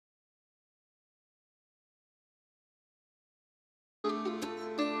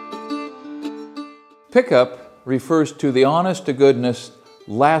Pickup refers to the honest to goodness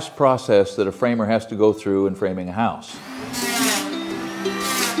last process that a framer has to go through in framing a house.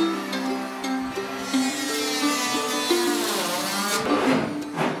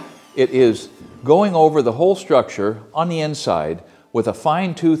 It is going over the whole structure on the inside with a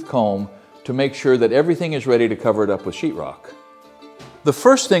fine-tooth comb to make sure that everything is ready to cover it up with sheetrock. The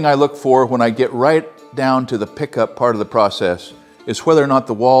first thing I look for when I get right down to the pickup part of the process is whether or not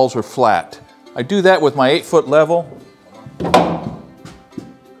the walls are flat. I do that with my 8-foot level,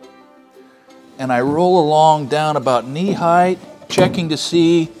 and I roll along down about knee height, checking to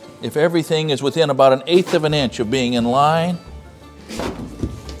see if everything is within about 1/8 of an inch of being in line.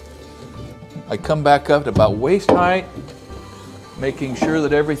 I come back up to about waist height, making sure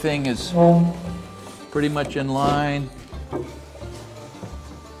that everything is pretty much in line.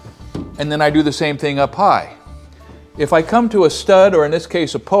 And then I do the same thing up high. If I come to a stud, or in this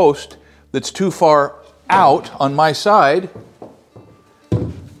case a post, that's too far out on my side,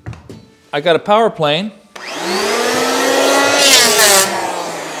 I got a power plane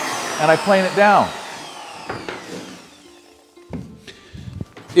and I plane it down.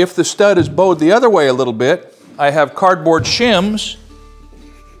 If the stud is bowed the other way a little bit, I have cardboard shims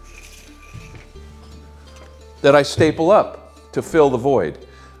that I staple up to fill the void.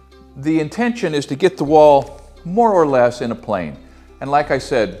 The intention is to get the wall more or less in a plane. And like I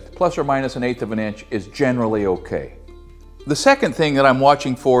said, plus or minus 1/8 of an inch is generally okay. The second thing that I'm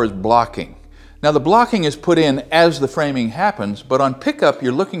watching for is blocking. Now the blocking is put in as the framing happens, but on pickup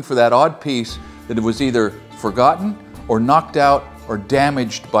you're looking for that odd piece that was either forgotten or knocked out or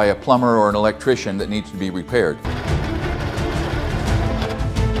damaged by a plumber or an electrician that needs to be repaired.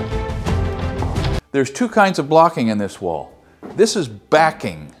 There's two kinds of blocking in this wall. This is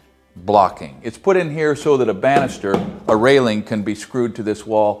backing blocking. It's put in here so that a banister, a railing, can be screwed to this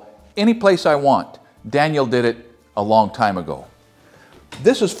wall any place I want. Daniel did it a long time ago.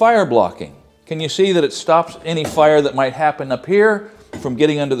 This is fire blocking. Can you see that it stops any fire that might happen up here from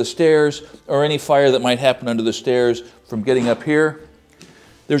getting under the stairs, or any fire that might happen under the stairs from getting up here?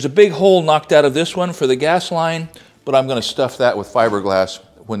 There's a big hole knocked out of this one for the gas line, but I'm going to stuff that with fiberglass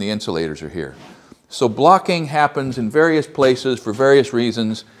when the insulators are here. So blocking happens in various places for various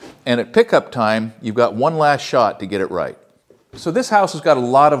reasons, and at pickup time, you've got one last shot to get it right. So this house has got a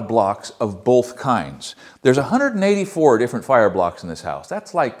lot of blocks of both kinds. There's 184 different fire blocks in this house.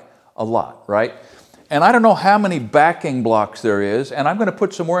 That's like a lot, right? And I don't know how many backing blocks there is, and I'm going to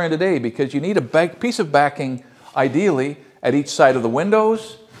put some more in today because you need a piece of backing, ideally, at each side of the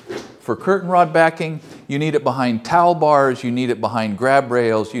windows. For curtain rod backing, you need it behind towel bars, you need it behind grab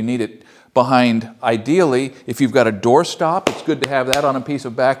rails, you need it behind, ideally, if you've got a door stop, it's good to have that on a piece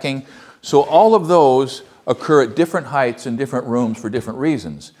of backing. So all of those occur at different heights in different rooms for different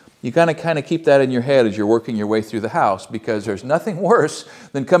reasons. You gotta kind of keep that in your head as you're working your way through the house, because there's nothing worse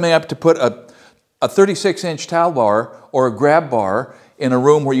than coming up to put a 36-inch towel bar or a grab bar in a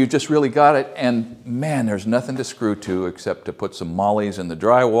room where you just really got it, and man, there's nothing to screw to except to put some mollies in the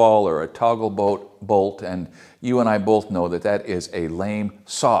drywall or a toggle bolt, and you and I both know that that is a lame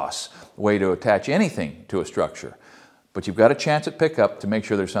sauce way to attach anything to a structure. But you've got a chance at pickup to make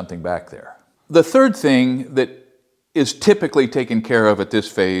sure there's something back there. The third thing that is typically taken care of at this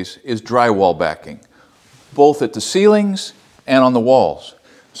phase is drywall backing, both at the ceilings and on the walls.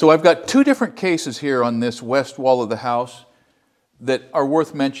 So I've got two different cases here on this west wall of the house that are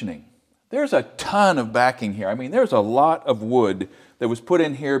worth mentioning. There's a ton of backing here. I mean, there's a lot of wood that was put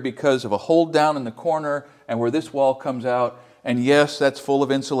in here because of a hold down in the corner and where this wall comes out. And yes, that's full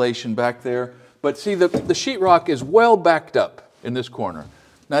of insulation back there. But see, the sheetrock is well backed up in this corner.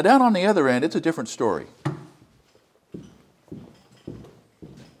 Now down on the other end, it's a different story.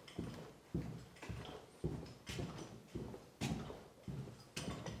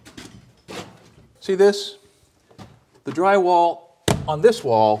 See this? The drywall on this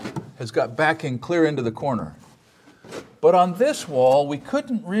wall has got backing clear into the corner. But on this wall, we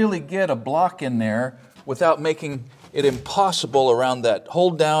couldn't really get a block in there without making it impossible around that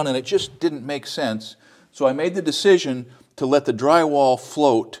hold down, and it just didn't make sense. So I made the decision to let the drywall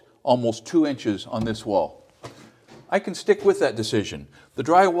float almost 2 inches on this wall. I can stick with that decision. The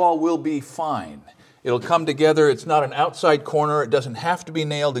drywall will be fine. It'll come together. It's not an outside corner. It doesn't have to be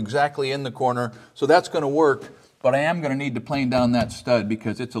nailed exactly in the corner. So that's going to work, but I am going to need to plane down that stud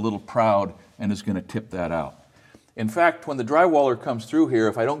because it's a little proud and is going to tip that out. In fact, when the drywaller comes through here,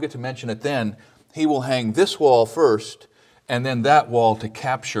 if I don't get to mention it then, he will hang this wall first and then that wall to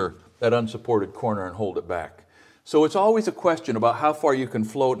capture that unsupported corner and hold it back. So it's always a question about how far you can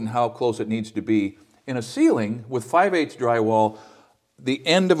float and how close it needs to be. In a ceiling with 5/8 drywall, the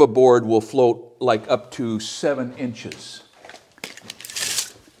end of a board will float like up to 7 inches.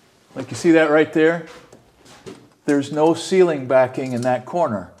 Like you see that right there? There's no ceiling backing in that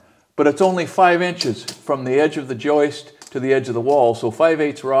corner, but it's only 5 inches from the edge of the joist to the edge of the wall, so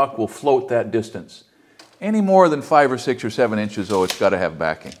 5/8 rock will float that distance. Any more than 5 or 6 or 7 inches, though, it's got to have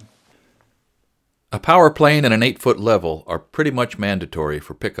backing. A power plane and an 8-foot level are pretty much mandatory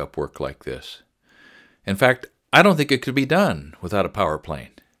for pickup work like this. In fact, I don't think it could be done without a power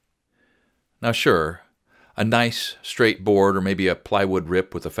plane. Now sure, a nice straight board or maybe a plywood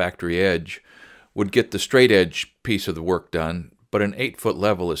rip with a factory edge would get the straight edge piece of the work done, but an 8-foot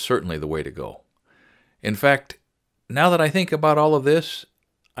level is certainly the way to go. In fact, now that I think about all of this,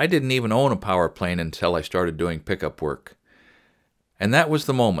 I didn't even own a power plane until I started doing pickup work. And that was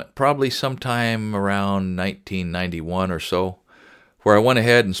the moment, probably sometime around 1991 or so, where I went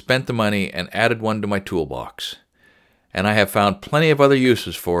ahead and spent the money and added one to my toolbox. And I have found plenty of other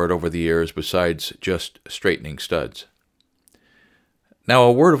uses for it over the years besides just straightening studs. Now,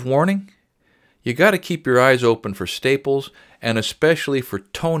 a word of warning, you got to keep your eyes open for staples and especially for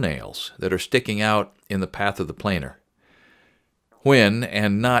toenails that are sticking out in the path of the planer. When,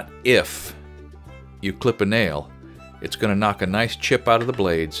 and not if, you clip a nail, it's going to knock a nice chip out of the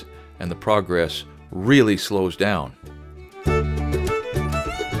blades and the progress really slows down.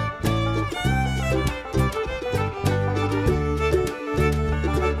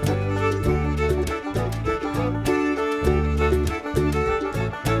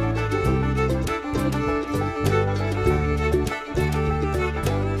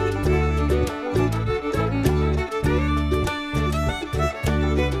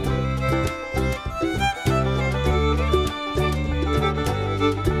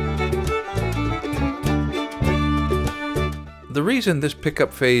 The reason this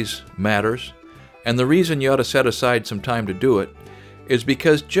pickup phase matters, and the reason you ought to set aside some time to do it, is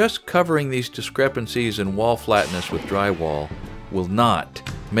because just covering these discrepancies in wall flatness with drywall will not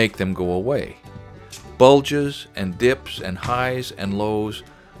make them go away. Bulges and dips and highs and lows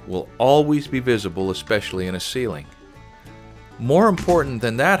will always be visible, especially in a ceiling. More important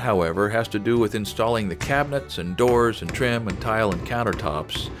than that, however, has to do with installing the cabinets and doors and trim and tile and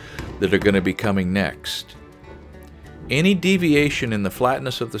countertops that are going to be coming next. Any deviation in the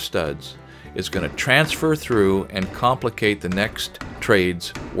flatness of the studs is going to transfer through and complicate the next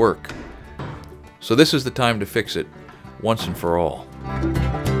trade's work. So this is the time to fix it once and for all.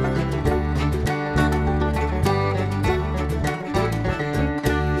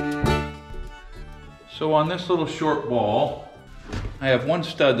 So on this little short wall, I have one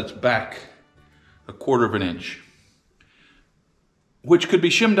stud that's back 1/4 inch, which could be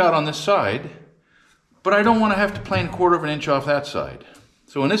shimmed out on this side, but I don't want to have to plane 1/4 inch off that side.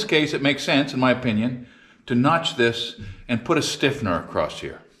 So in this case, it makes sense, in my opinion, to notch this and put a stiffener across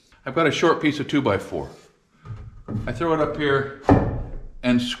here. I've got a short piece of 2x4. I throw it up here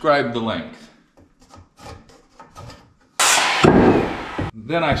and scribe the length.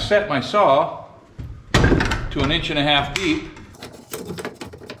 Then I set my saw to 1.5 inches deep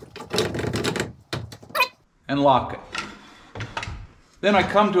and lock it. Then I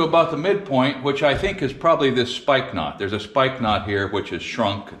come to about the midpoint, which I think is probably this spike knot. There's a spike knot here which has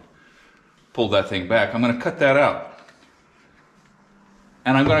shrunk. Pull that thing back. I'm going to cut that out.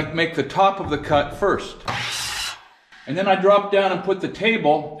 And I'm going to make the top of the cut first. And then I drop down and put the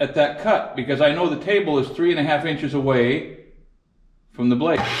table at that cut because I know the table is 3.5 inches away from the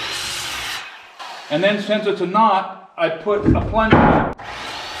blade. And then since it's a knot, I put a plunger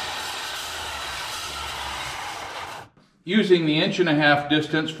using the 1.5 inch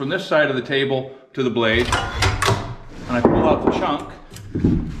distance from this side of the table to the blade, and I pull out the chunk.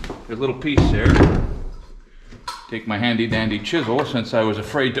 There's a little piece there. Take my handy dandy chisel, since I was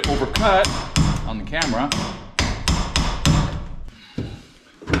afraid to overcut on the camera.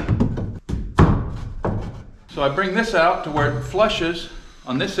 So I bring this out to where it flushes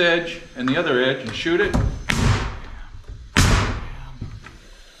on this edge and the other edge and shoot it.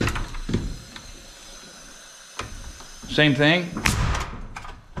 Same thing.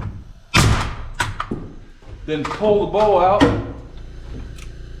 Then pull the bow out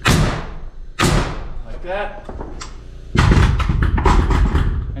like that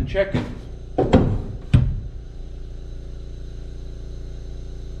and check it.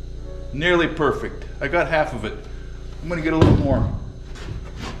 Nearly perfect. I got half of it. I'm going to get a little more.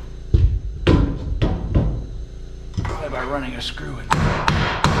 Probably by running a screw in.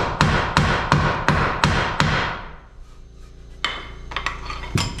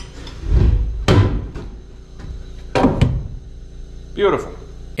 Beautiful.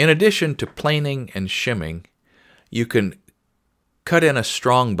 In addition to planing and shimming, you can cut in a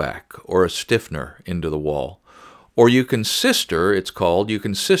strong back or a stiffener into the wall. Or you can sister, it's called, you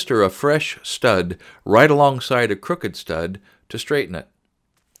can sister a fresh stud right alongside a crooked stud to straighten it.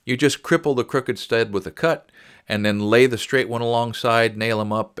 You just cripple the crooked stud with a cut and then lay the straight one alongside, nail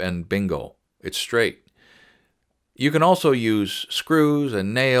them up, and bingo, it's straight. You can also use screws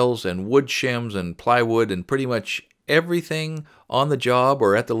and nails and wood shims and plywood, and pretty much everything on the job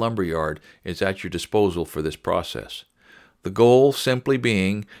or at the lumber yard is at your disposal for this process. The goal simply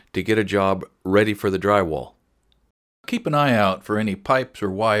being to get a job ready for the drywall. Keep an eye out for any pipes or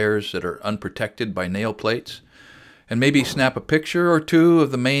wires that are unprotected by nail plates, and maybe snap a picture or two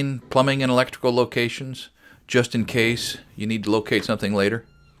of the main plumbing and electrical locations, just in case you need to locate something later.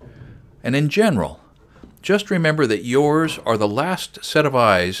 And in general, just remember that yours are the last set of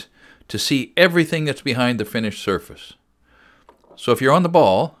eyes to see everything that's behind the finished surface. So if you're on the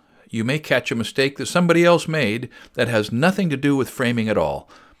ball, you may catch a mistake that somebody else made that has nothing to do with framing at all,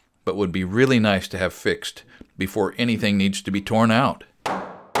 but would be really nice to have fixed before anything needs to be torn out.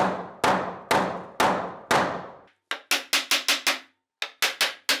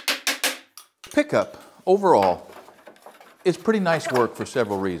 Pickup, overall, is pretty nice work for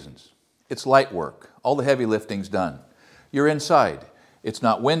several reasons. It's light work. All the heavy lifting's done. You're inside. It's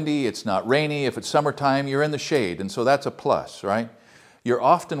not windy, it's not rainy. If it's summertime, you're in the shade, and so that's a plus, right? You're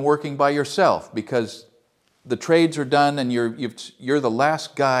often working by yourself because the trades are done and you're the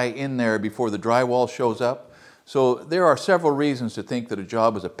last guy in there before the drywall shows up. So there are several reasons to think that a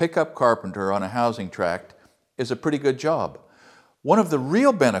job as a pickup carpenter on a housing tract is a pretty good job. One of the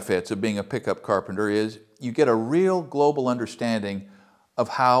real benefits of being a pickup carpenter is you get a real global understanding of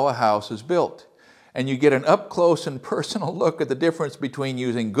how a house is built. And you get an up-close and personal look at the difference between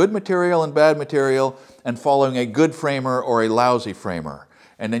using good material and bad material and following a good framer or a lousy framer.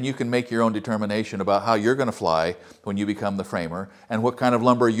 And then you can make your own determination about how you're going to fly when you become the framer and what kind of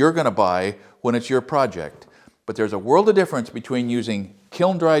lumber you're going to buy when it's your project. But there's a world of difference between using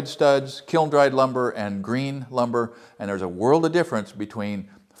kiln-dried studs, kiln-dried lumber, and green lumber, and there's a world of difference between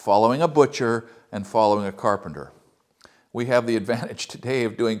following a butcher and following a carpenter. We have the advantage today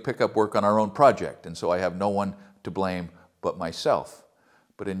of doing pickup work on our own project, and so I have no one to blame but myself.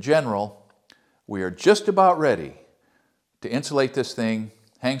 But in general, we are just about ready to insulate this thing,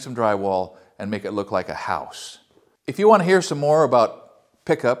 hang some drywall, and make it look like a house. If you want to hear some more about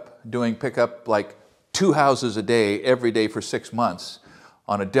pickup, doing pickup like 2 houses a day, every day for 6 months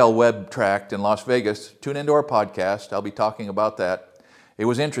on a Del Webb tract in Las Vegas, tune into our podcast. I'll be talking about that. It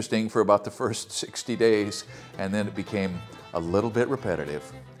was interesting for about the first 60 days, and then it became a little bit repetitive.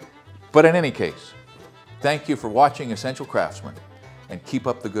 But in any case, thank you for watching Essential Craftsman, and keep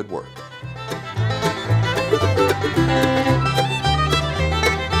up the good work.